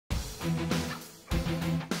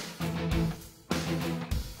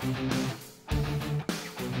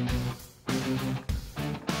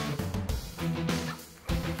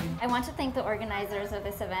I want to thank the organizers of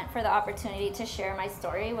this event for the opportunity to share my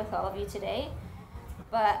story with all of you today.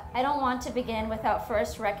 But I don't want to begin without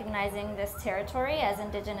first recognizing this territory as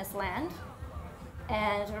Indigenous land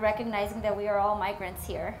and recognizing that we are all migrants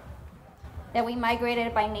here, that we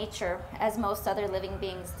migrated by nature as most other living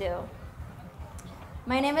beings do.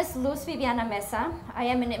 My name is Luz Meza. I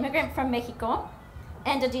am an immigrant from Mexico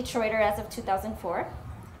and a Detroiter as of 2004.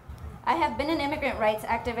 I have been an immigrant rights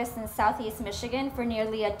activist in Southeast Michigan for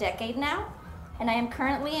nearly a decade now, and I am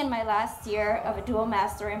currently in my last year of a dual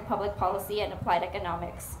master in public policy and applied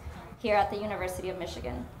economics here at the University of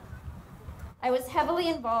Michigan. I was heavily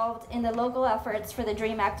involved in the local efforts for the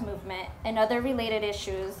DREAM Act movement and other related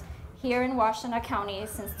issues here in Washtenaw County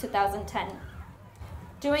since 2010.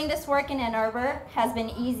 Doing this work in Ann Arbor has been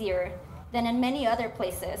easier than in many other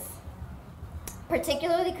places,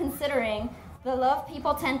 particularly considering the love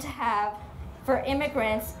people tend to have for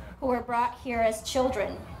immigrants who were brought here as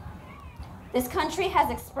children. This country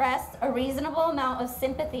has expressed a reasonable amount of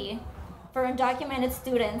sympathy for undocumented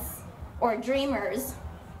students or dreamers.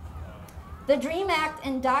 The DREAM Act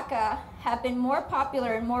and DACA have been more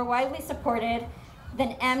popular and more widely supported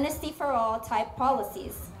than Amnesty for All type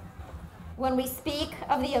policies. When we speak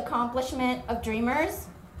of the accomplishment of dreamers,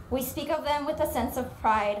 we speak of them with a sense of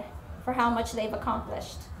pride for how much they've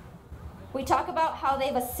accomplished. We talk about how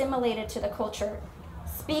they've assimilated to the culture,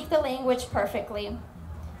 speak the language perfectly,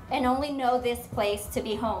 and only know this place to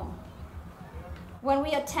be home. When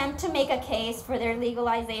we attempt to make a case for their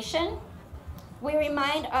legalization, we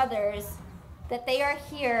remind others that they are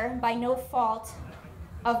here by no fault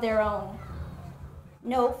of their own.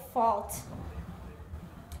 No fault.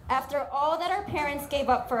 After all that our parents gave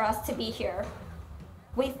up for us to be here,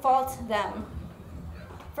 we fault them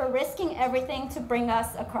for risking everything to bring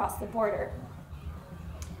us across the border.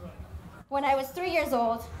 When I was 3 years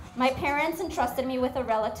old, my parents entrusted me with a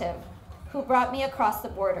relative who brought me across the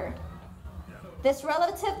border. This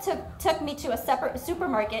relative took me to a separate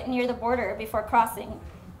supermarket near the border before crossing,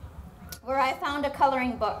 where I found a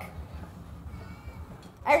coloring book.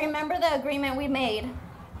 I remember the agreement we made.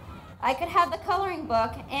 I could have the coloring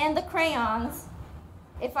book and the crayons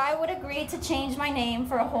if I would agree to change my name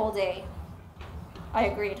for a whole day. I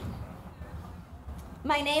agreed.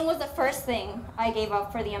 My name was the first thing I gave up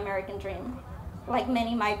for the American dream, like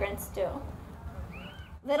many migrants do.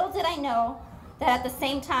 Little did I know that at the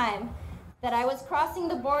same time that I was crossing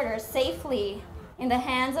the border safely in the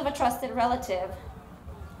hands of a trusted relative,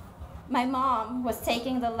 my mom was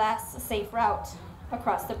taking the less safe route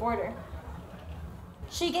across the border.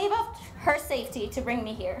 She gave up her safety to bring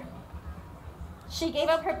me here. She gave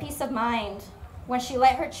up her peace of mind when she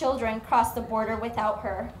let her children cross the border without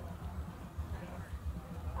her.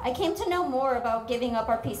 I came to know more about giving up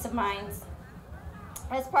our peace of minds.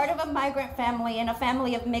 As part of a migrant family and a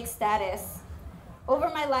family of mixed status, over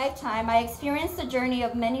my lifetime, I experienced the journey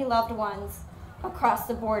of many loved ones across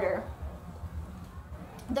the border.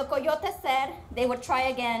 The coyote said they would try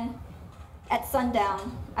again at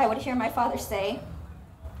sundown, I would hear my father say.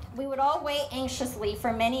 We would all wait anxiously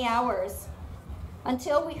for many hours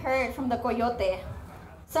until we heard from the coyote.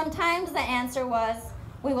 Sometimes the answer was,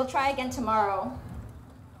 we will try again tomorrow.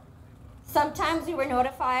 Sometimes we were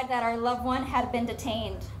notified that our loved one had been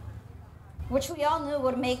detained, which we all knew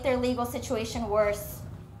would make their legal situation worse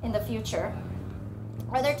in the future.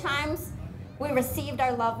 Other times, we received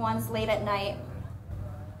our loved ones late at night.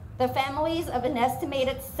 The families of an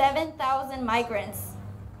estimated 7,000 migrants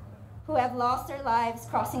who have lost their lives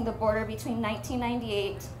crossing the border between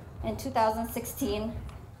 1998 and 2016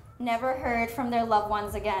 never heard from their loved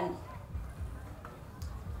ones again.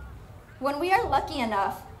 When we are lucky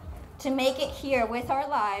enough to make it here with our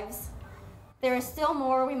lives, there is still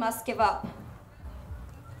more we must give up.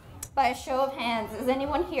 By a show of hands, is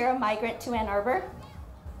anyone here a migrant to Ann Arbor?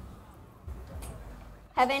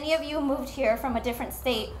 Have any of you moved here from a different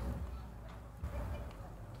state?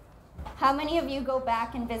 How many of you go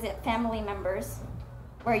back and visit family members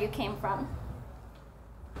where you came from?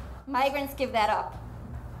 Migrants give that up.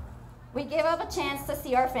 We give up a chance to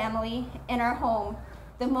see our family and our home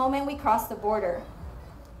the moment we cross the border.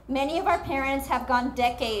 Many of our parents have gone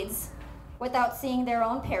decades without seeing their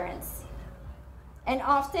own parents. And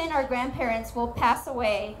often our grandparents will pass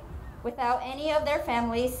away without any of their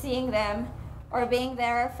families seeing them or being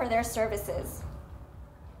there for their services.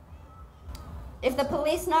 If the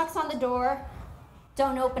police knocks on the door,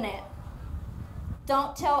 don't open it.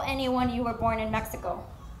 Don't tell anyone you were born in Mexico.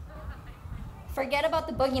 Forget about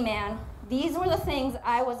the boogeyman. These were the things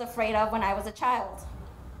I was afraid of when I was a child.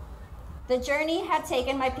 The journey had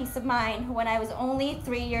taken my peace of mind when I was only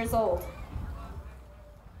 3 years old.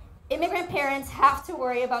 Immigrant parents have to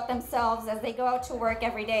worry about themselves as they go out to work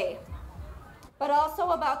every day, but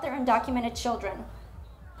also about their undocumented children.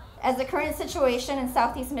 As the current situation in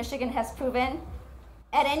Southeast Michigan has proven,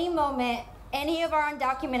 at any moment, any of our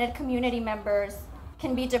undocumented community members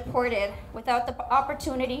can be deported without the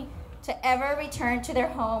opportunity to ever return to their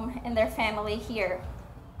home and their family here.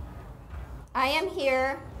 I am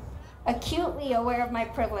here acutely aware of my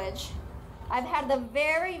privilege. I've had the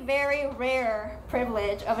very, very rare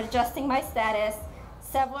privilege of adjusting my status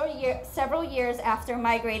several years after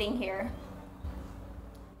migrating here.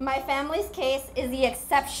 My family's case is the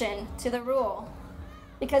exception to the rule,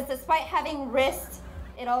 because despite having risked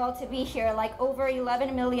it all to be here, like over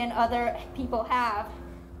 11 million other people have,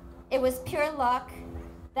 it was pure luck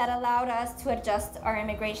that allowed us to adjust our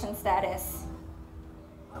immigration status.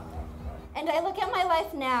 And I look at my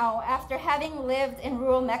life now after having lived in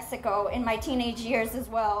rural Mexico in my teenage years as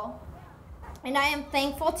well, and I am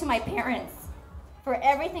thankful to my parents for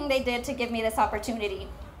everything they did to give me this opportunity.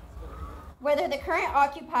 Whether the current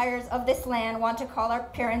occupiers of this land want to call our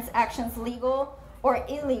parents' actions legal or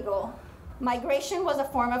illegal, migration was a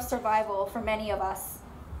form of survival for many of us.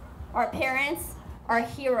 Our parents are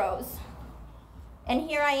heroes. And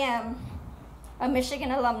here I am, a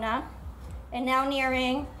Michigan alumna, and now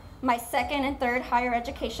nearing my second and third higher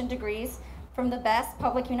education degrees from the best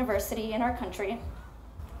public university in our country.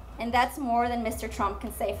 And that's more than Mr. Trump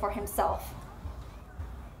can say for himself.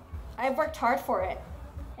 I've worked hard for it,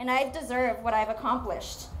 and I deserve what I've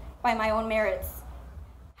accomplished by my own merits.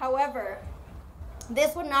 However,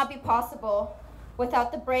 this would not be possible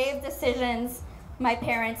without the brave decisions my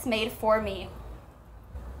parents made for me.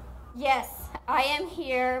 Yes, I am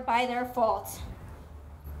here by their fault.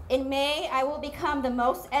 In May, I will become the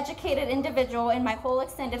most educated individual in my whole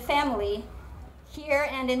extended family, here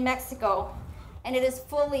and in Mexico, and it is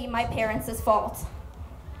fully my parents' fault.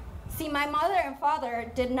 See, my mother and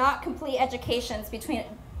father did not complete educations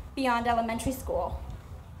beyond elementary school.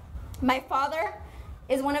 My father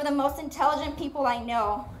is one of the most intelligent people I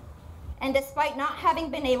know, and despite not having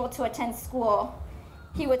been able to attend school,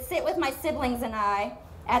 he would sit with my siblings and I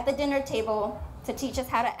at the dinner table to teach us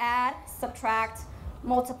how to add, subtract,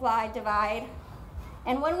 multiply, divide.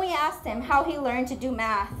 And when we asked him how he learned to do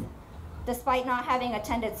math, despite not having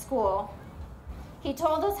attended school, he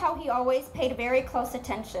told us how he always paid very close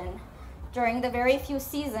attention during the very few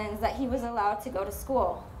seasons that he was allowed to go to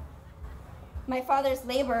school. My father's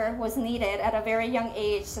labor was needed at a very young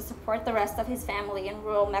age to support the rest of his family in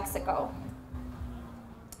rural Mexico.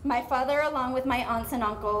 My father, along with my aunts and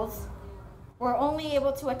uncles, were only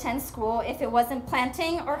able to attend school if it wasn't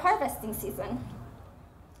planting or harvesting season.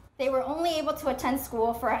 They were only able to attend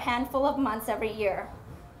school for a handful of months every year.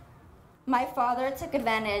 My father took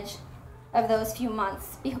advantage of those few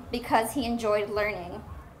months because he enjoyed learning.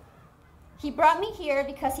 He brought me here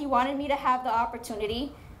because he wanted me to have the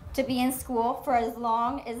opportunity to be in school for as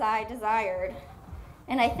long as I desired.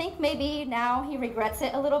 And I think maybe now he regrets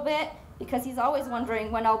it a little bit because he's always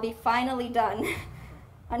wondering when I'll be finally done.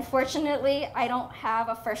 Unfortunately, I don't have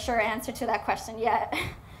a for sure answer to that question yet.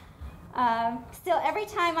 Still, every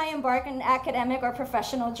time I embark on an academic or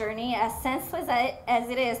professional journey, as senseless as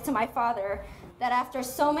it is to my father, that after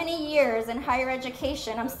so many years in higher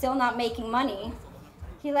education, I'm still not making money,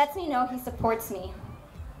 he lets me know he supports me.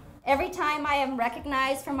 Every time I am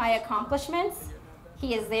recognized for my accomplishments,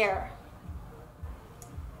 he is there.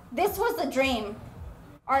 This was a dream.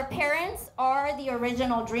 Our parents are the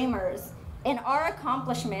original dreamers, and our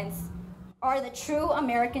accomplishments are the true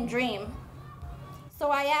American dream. So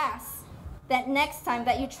I ask that next time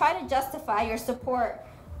that you try to justify your support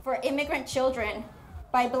for immigrant children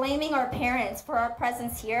by blaming our parents for our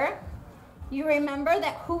presence here, you remember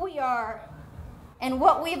that who we are and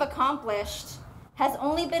what we've accomplished has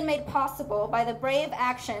only been made possible by the brave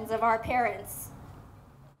actions of our parents.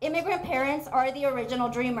 Immigrant parents are the original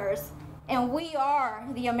dreamers, and we are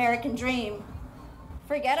the American dream.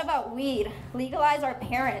 Forget about weed. Legalize our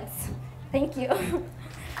parents. Thank you.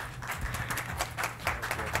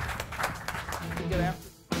 Get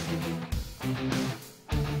after.